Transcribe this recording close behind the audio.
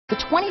The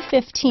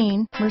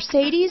 2015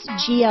 Mercedes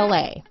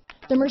GLA.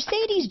 The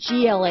Mercedes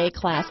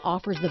GLA-Class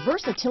offers the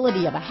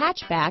versatility of a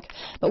hatchback,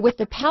 but with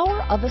the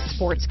power of a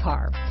sports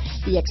car.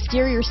 The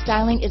exterior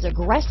styling is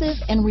aggressive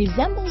and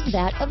resembles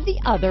that of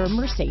the other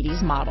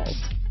Mercedes models.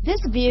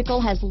 This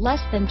vehicle has less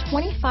than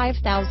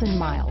 25,000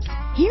 miles.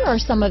 Here are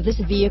some of this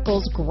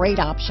vehicle's great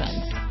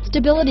options: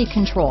 stability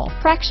control,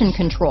 traction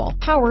control,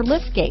 power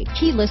liftgate,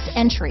 keyless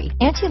entry,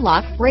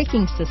 anti-lock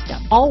braking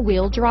system,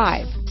 all-wheel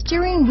drive,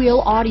 steering wheel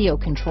audio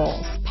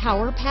controls,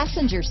 power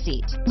passenger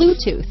seat,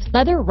 Bluetooth,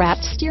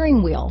 leather-wrapped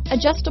steering wheel,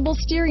 adjustable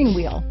steering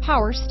wheel,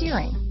 power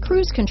steering,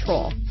 cruise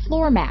control,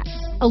 floor mats,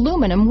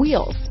 aluminum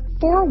wheels,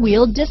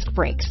 four-wheel disc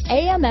brakes,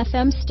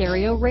 AM/FM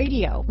stereo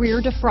radio,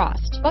 rear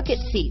defrost, bucket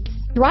seats.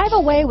 Drive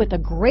away with a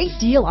great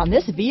deal on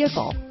this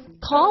vehicle.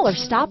 Call or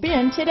stop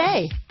in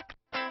today.